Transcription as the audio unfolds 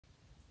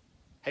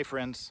Hey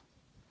friends,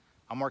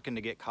 I'm working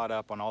to get caught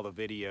up on all the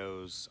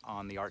videos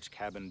on the arch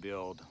cabin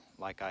build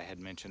like I had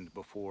mentioned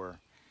before,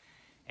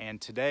 and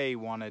today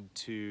wanted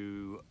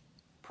to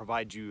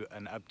provide you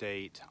an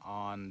update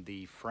on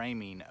the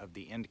framing of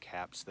the end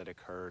caps that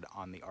occurred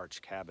on the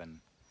arch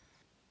cabin.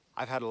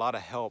 I've had a lot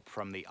of help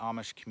from the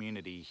Amish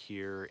community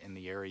here in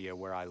the area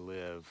where I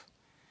live,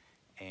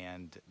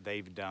 and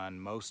they've done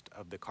most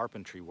of the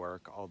carpentry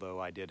work, although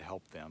I did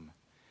help them.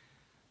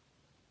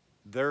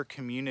 Their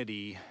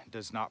community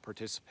does not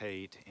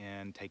participate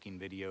in taking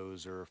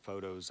videos or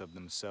photos of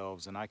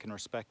themselves, and I can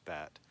respect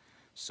that.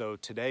 So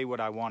today what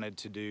I wanted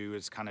to do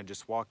is kind of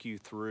just walk you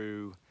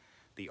through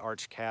the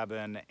arch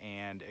cabin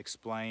and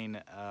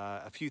explain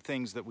a few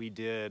things that we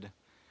did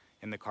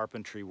in the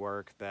carpentry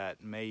work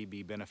that may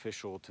be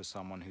beneficial to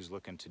someone who's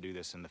looking to do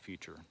this in the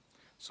future.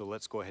 So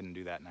let's go ahead and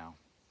do that now.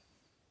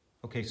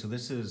 Okay, so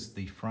this is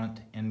the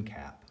front end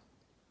cap.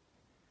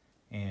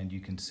 And you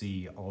can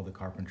see all the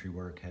carpentry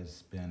work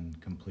has been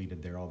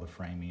completed there, all the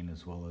framing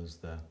as well as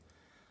the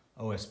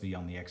OSB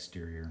on the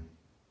exterior.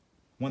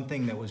 One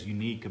thing that was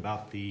unique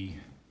about the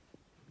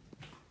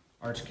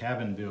arch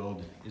cabin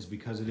build is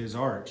because it is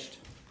arched,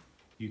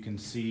 you can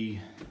see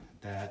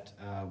that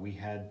we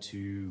had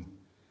to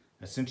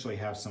essentially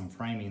have some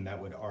framing that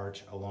would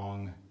arch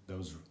along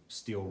those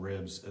steel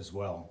ribs as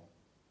well.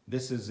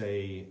 This is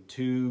a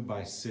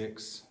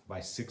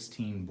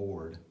 2x6x16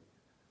 board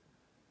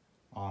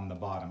on the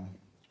bottom.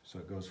 So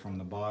it goes from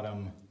the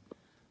bottom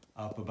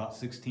up about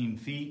 16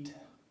 feet.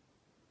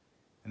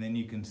 And then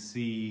you can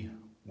see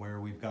where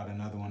we've got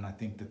another one. I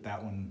think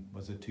that one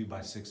was a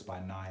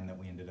 2x6x9 that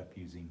we ended up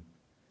using.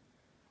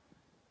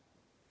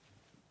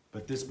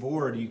 But this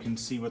board, you can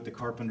see what the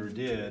carpenter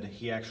did.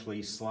 He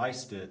actually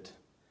sliced it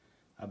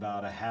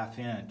about a 1/2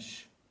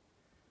 inch.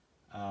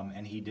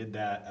 And he did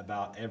that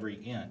about every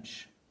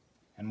inch.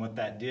 And what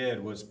that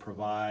did was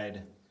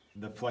provide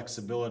the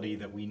flexibility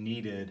that we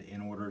needed in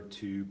order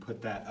to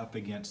put that up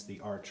against the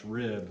arch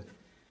rib,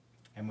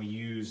 and we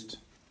used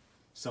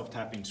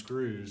self-tapping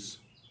screws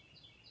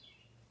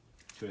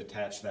to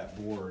attach that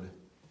board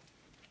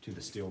to the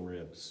steel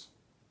ribs.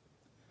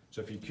 So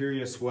if you're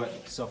curious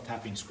what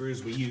self-tapping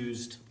screws we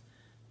used,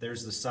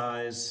 there's the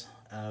size.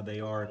 They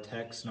are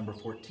Tex number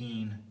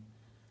 14,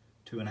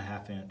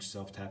 2.5 inch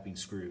self-tapping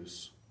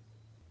screws.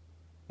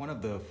 One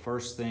of the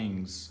first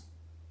things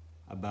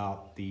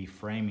about the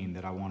framing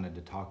that I wanted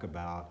to talk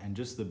about, and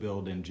just the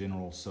build in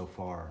general so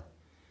far,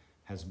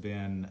 has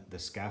been the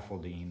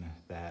scaffolding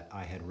that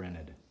I had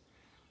rented.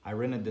 I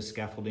rented the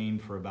scaffolding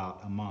for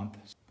about a month.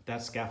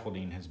 That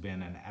scaffolding has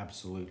been an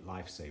absolute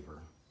lifesaver.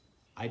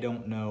 I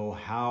don't know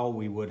how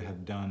we would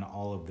have done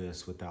all of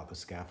this without the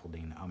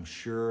scaffolding. I'm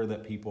sure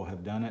that people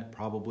have done it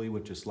probably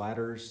with just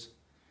ladders,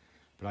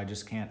 but I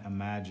just can't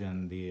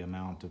imagine the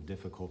amount of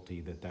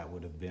difficulty that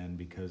would have been,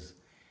 because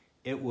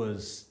it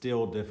was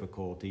still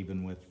difficult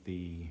even with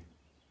the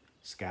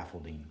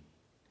scaffolding.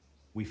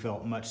 We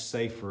felt much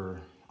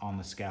safer on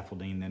the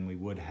scaffolding than we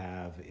would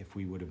have if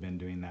we would have been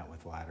doing that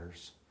with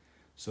ladders.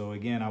 So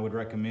again, I would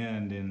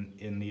recommend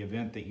in the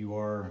event that you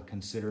are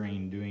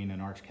considering doing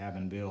an arch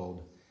cabin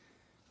build,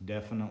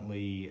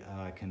 definitely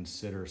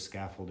consider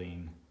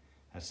scaffolding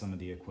as some of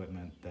the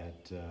equipment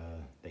that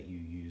you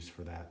use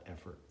for that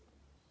effort.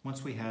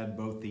 Once we had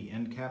both the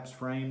end caps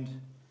framed,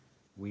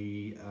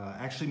 we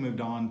actually moved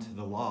on to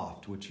the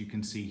loft, which you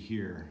can see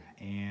here,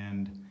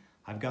 and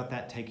I've got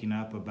that taking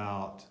up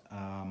about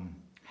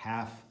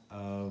half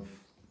of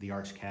the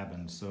arch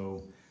cabin.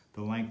 So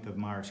the length of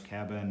my arch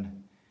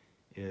cabin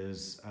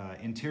is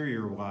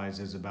interior wise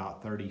is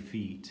about 30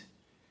 feet,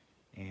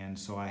 and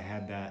so I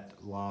had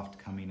that loft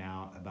coming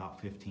out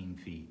about 15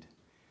 feet.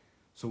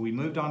 So we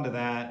moved on to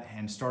that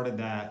and started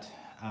that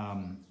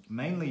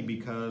mainly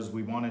because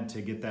we wanted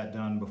to get that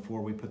done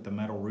before we put the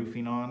metal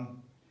roofing on.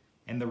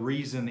 And the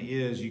reason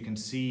is, you can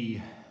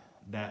see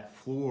that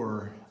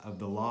floor of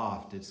the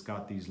loft, it's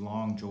got these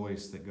long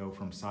joists that go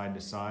from side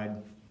to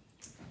side,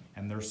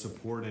 and they're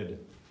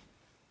supported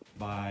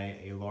by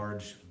a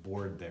large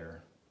board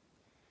there.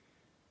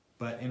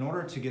 But in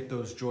order to get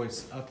those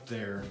joists up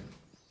there,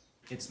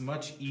 it's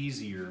much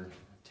easier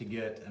to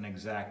get an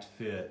exact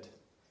fit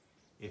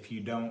if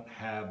you don't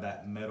have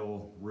that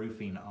metal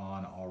roofing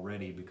on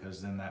already, because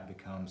then that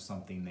becomes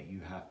something that you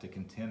have to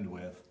contend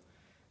with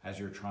as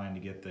you're trying to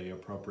get the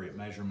appropriate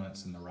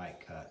measurements and the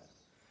right cut.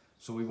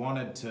 So we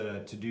wanted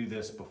to do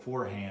this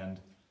beforehand.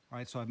 All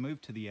right, so I've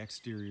moved to the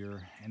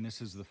exterior, and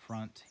this is the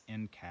front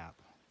end cap.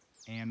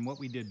 And what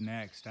we did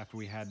next, after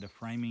we had the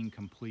framing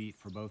complete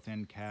for both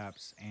end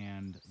caps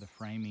and the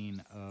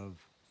framing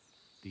of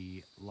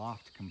the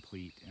loft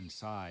complete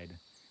inside,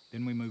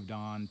 then we moved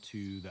on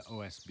to the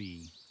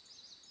OSB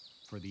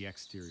for the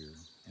exterior.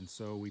 And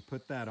so we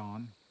put that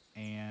on,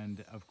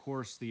 and of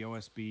course the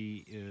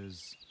OSB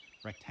is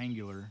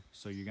rectangular,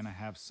 so you're going to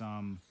have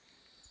some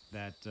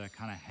that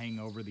kind of hang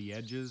over the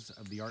edges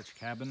of the arch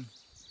cabin.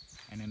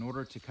 And in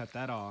order to cut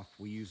that off,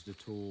 we used a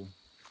tool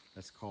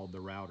that's called the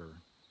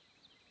router.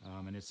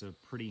 And it's a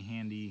pretty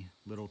handy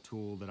little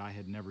tool that I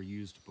had never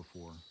used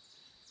before.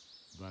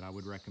 But I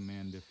would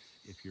recommend,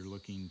 if you're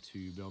looking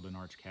to build an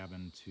arch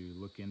cabin to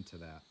look into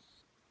that.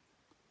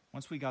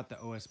 Once we got the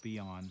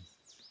OSB on,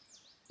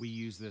 we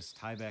used this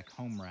Tyvek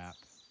home wrap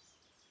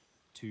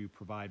to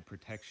provide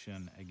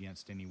protection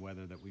against any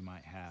weather that we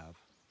might have.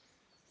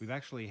 We've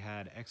actually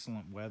had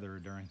excellent weather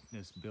during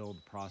this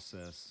build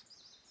process,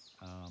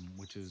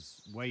 which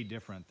is way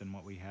different than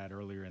what we had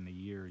earlier in the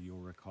year.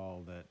 You'll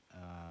recall that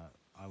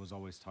I was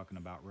always talking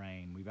about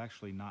rain. We've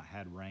actually not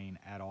had rain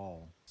at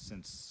all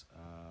since,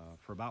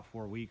 for about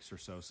 4 weeks or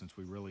so, since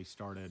we really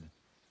started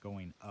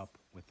going up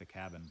with the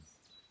cabin.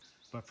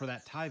 But for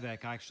that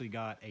Tyvek, I actually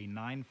got a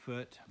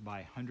 9-foot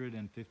by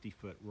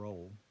 150-foot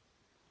roll.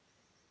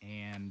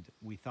 And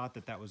we thought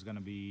that that was going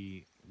to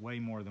be way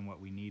more than what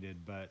we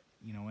needed, but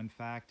you know, in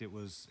fact, it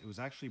was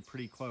actually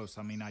pretty close.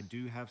 I mean, I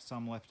do have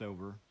some left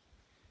over,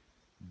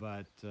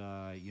 but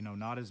you know,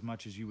 not as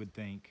much as you would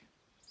think.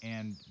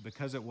 And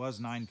because it was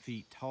 9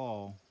 feet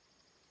tall,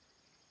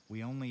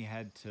 we only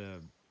had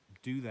to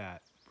do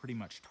that pretty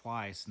much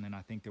twice, and then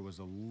I think there was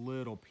a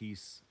little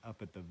piece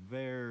up at the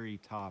very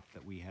top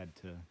that we had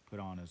to put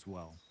on as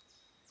well.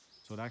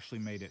 So it actually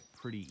made it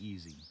pretty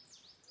easy.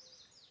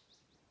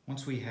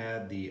 Once we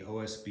had the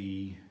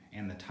OSB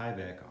and the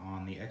Tyvek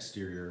on the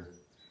exterior,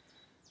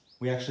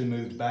 we actually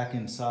moved back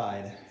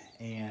inside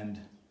and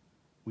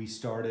we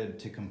started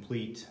to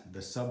complete the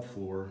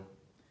subfloor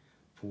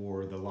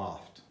for the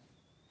loft.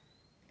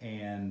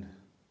 And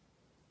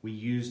we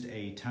used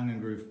a tongue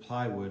and groove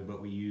plywood,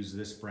 but we used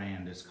this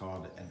brand. It's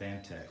called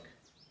Advantech.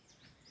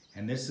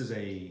 And this is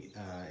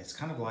it's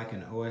kind of like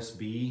an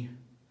OSB,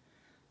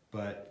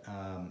 but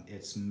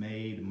it's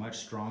made much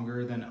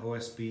stronger than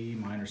OSB.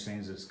 My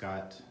understanding is it's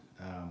got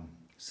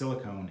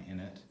silicone in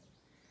it,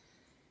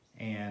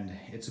 and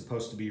it's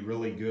supposed to be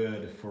really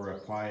good for a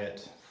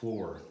quiet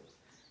floor,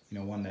 you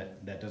know, one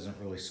that doesn't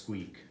really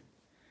squeak.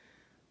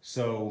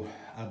 So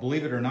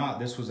believe it or not,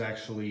 this was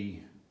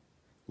actually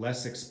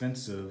less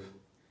expensive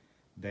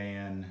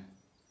than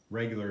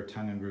regular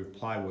tongue and groove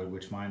plywood,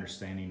 which my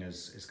understanding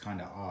is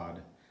kind of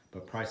odd.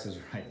 But prices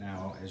right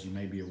now, as you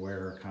may be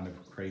aware, are kind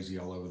of crazy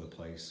all over the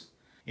place.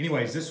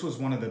 Anyways, this was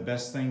one of the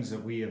best things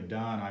that we have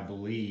done, I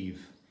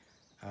believe.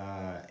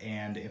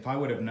 And if I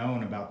would have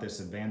known about this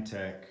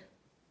Advantech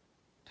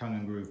tongue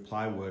and groove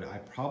plywood, I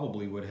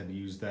probably would have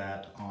used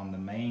that on the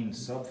main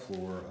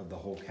subfloor of the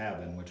whole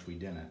cabin, which we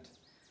didn't.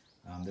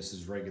 This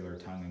is regular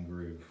tongue and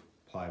groove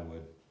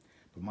plywood.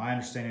 But my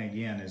understanding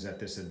again is that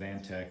this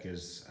Advantech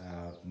is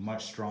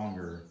much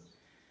stronger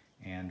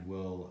and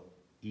will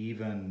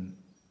even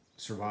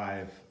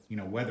survive, you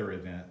know, weather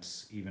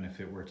events, even if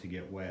it were to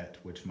get wet,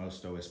 which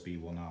most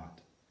OSB will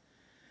not.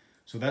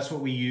 So that's what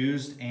we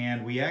used,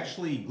 and we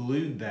actually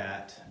glued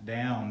that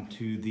down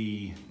to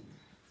the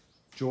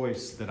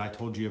joist that I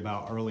told you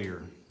about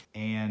earlier,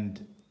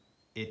 and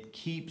it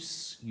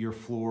keeps your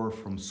floor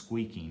from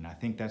squeaking. I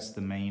think that's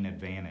the main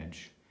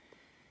advantage.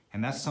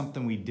 And that's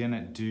something we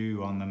didn't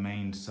do on the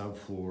main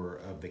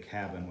subfloor of the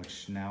cabin,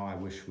 which now I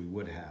wish we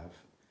would have.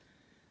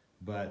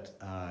 But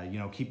you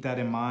know, keep that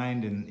in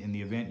mind in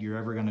the event you're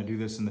ever gonna do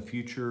this in the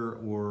future,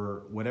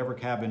 or whatever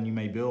cabin you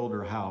may build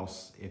or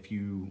house. If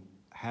you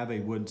have a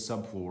wood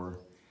subfloor,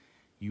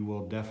 you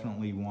will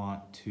definitely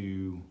want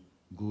to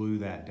glue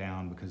that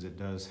down because it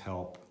does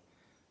help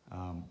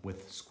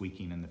with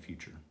squeaking in the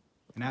future.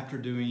 And after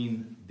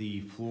doing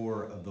the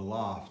floor of the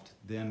loft,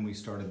 then we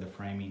started the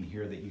framing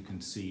here that you can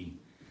see.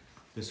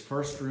 This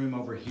first room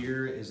over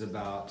here is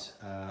about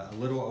a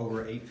little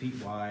over 8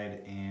 feet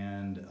wide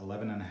and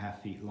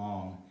 11.5 feet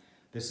long.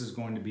 This is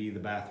going to be the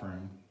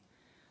bathroom.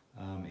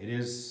 It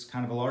is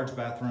kind of a large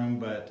bathroom,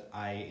 but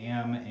I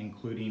am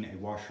including a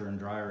washer and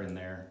dryer in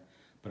there,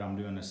 but I'm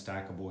doing a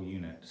stackable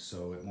unit,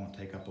 so it won't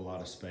take up a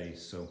lot of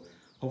space. So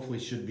hopefully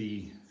should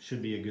be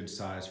a good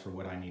size for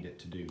what I need it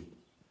to do.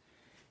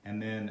 And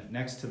then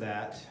next to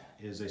that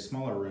is a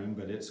smaller room,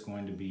 but it's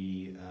going to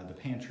be the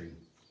pantry.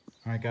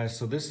 All right guys,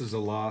 so this is a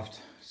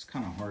loft. It's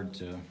kind of hard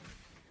to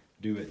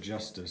do it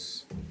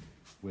justice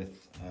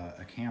with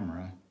a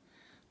camera,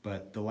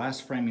 but the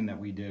last framing that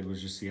we did was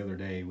just the other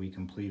day. We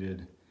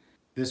completed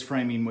this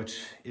framing, which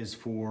is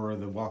for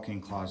the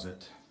walk-in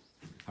closet.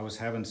 I was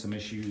having some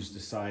issues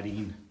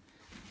deciding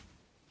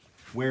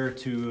where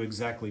to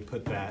exactly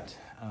put that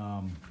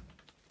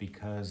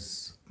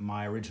because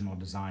my original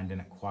design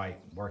didn't quite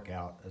work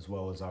out as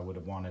well as I would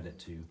have wanted it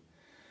to.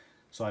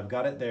 So I've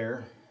got it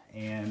there,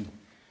 and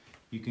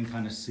you can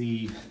kind of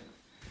see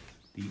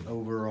the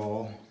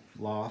overall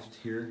loft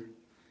here.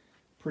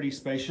 Pretty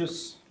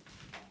spacious,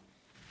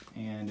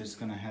 and it's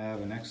going to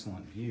have an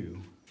excellent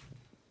view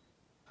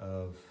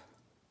of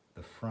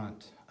the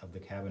front of the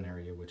cabin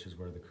area, which is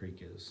where the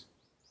creek is.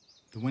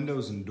 The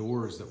windows and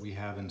doors that we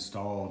have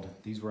installed,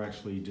 these were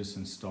actually just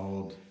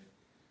installed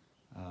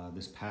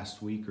this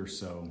past week or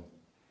so,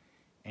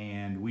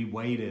 and we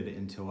waited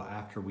until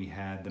after we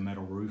had the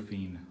metal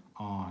roofing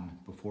on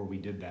before we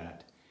did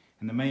that.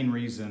 And the main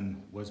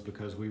reason was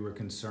because we were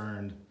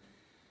concerned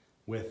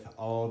with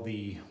all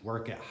the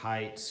work at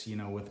heights, you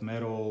know, with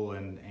metal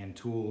and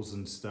tools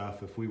and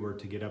stuff. If we were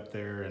to get up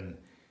there and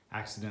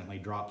accidentally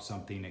drop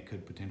something, it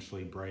could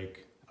potentially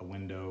break a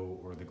window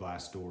or the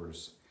glass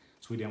doors.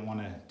 So we didn't want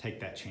to take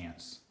that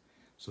chance.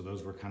 So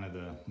those were kind of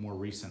the more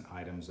recent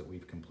items that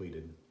we've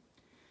completed.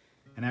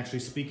 And actually,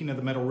 speaking of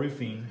the metal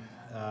roofing,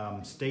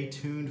 stay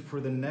tuned for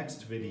the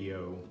next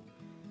video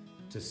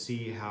to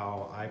see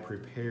how I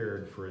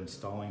prepared for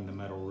installing the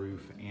metal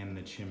roof and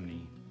the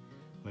chimney.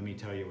 Let me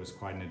tell you, it was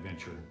quite an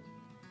adventure.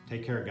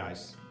 Take care,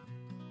 guys.